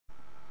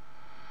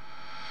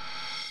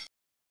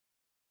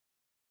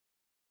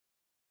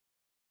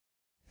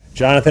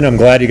Jonathan, I'm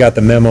glad you got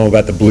the memo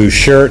about the blue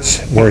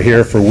shirts. We're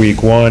here for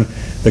week 1.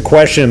 The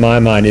question in my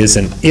mind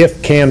isn't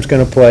if Cam's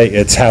going to play,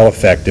 it's how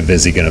effective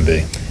is he going to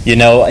be. You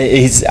know,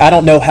 I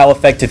don't know how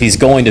effective he's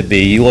going to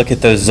be. You look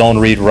at those zone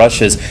read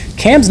rushes.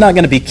 Cam's not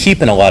going to be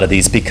keeping a lot of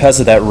these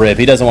because of that rib.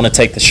 He doesn't want to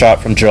take the shot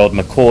from Gerald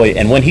McCoy.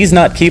 And when he's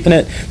not keeping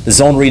it, the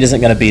zone read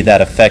isn't going to be that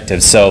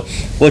effective. So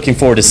looking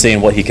forward to seeing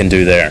what he can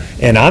do there.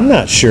 And I'm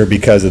not sure,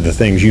 because of the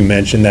things you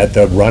mentioned, that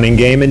the running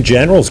game in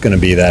general is going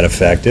to be that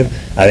effective.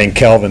 I think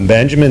Kelvin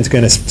Benjamin's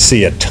going to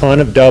see a ton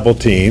of double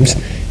teams,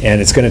 and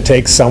it's going to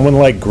take someone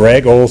like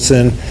Greg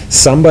Olson,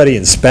 somebody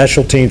in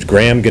special teams,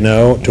 Graham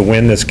Gano, to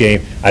win this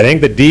game. I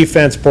think the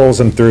defense pulls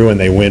them through and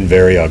they win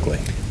very ugly.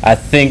 I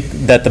think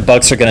that the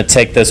Bucs are going to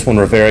take this when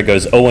Rivera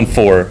goes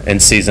 0-4 in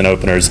season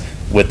openers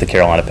with the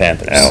Carolina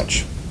Panthers.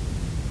 Ouch.